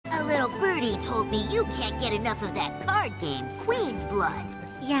little birdie told me you can't get enough of that card game, Queen's Blood.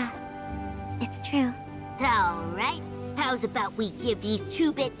 Yeah, it's true. All right. How's about we give these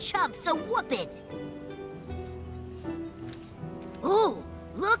two-bit chumps a whooping? Oh,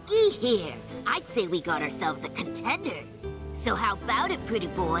 looky here. I'd say we got ourselves a contender. So how about it, pretty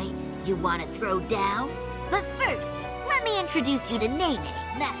boy? You want to throw down? But first, let me introduce you to Nene,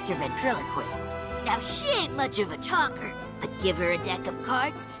 Master Ventriloquist. Now, she ain't much of a talker, but give her a deck of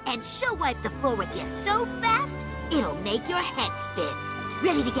cards, and she'll wipe the floor with you so fast, it'll make your head spin.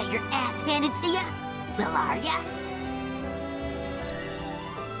 Ready to get your ass handed to ya? Well, are ya?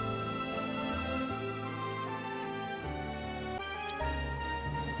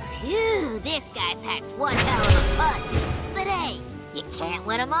 Phew, this guy packs one hell of a punch. But hey, you can't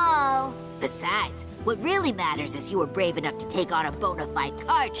win them all. Besides, what really matters is you were brave enough to take on a bona fide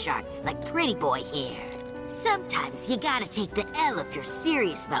card shark like Pretty Boy here. Sometimes you gotta take the L if you're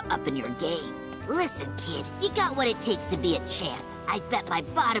serious about upping your game. Listen, kid, you got what it takes to be a champ. I'd bet my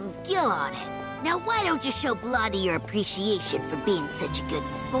bottom gill on it. Now why don't you show Blondie your appreciation for being such a good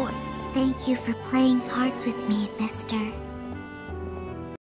sport? Thank you for playing cards with me, mister.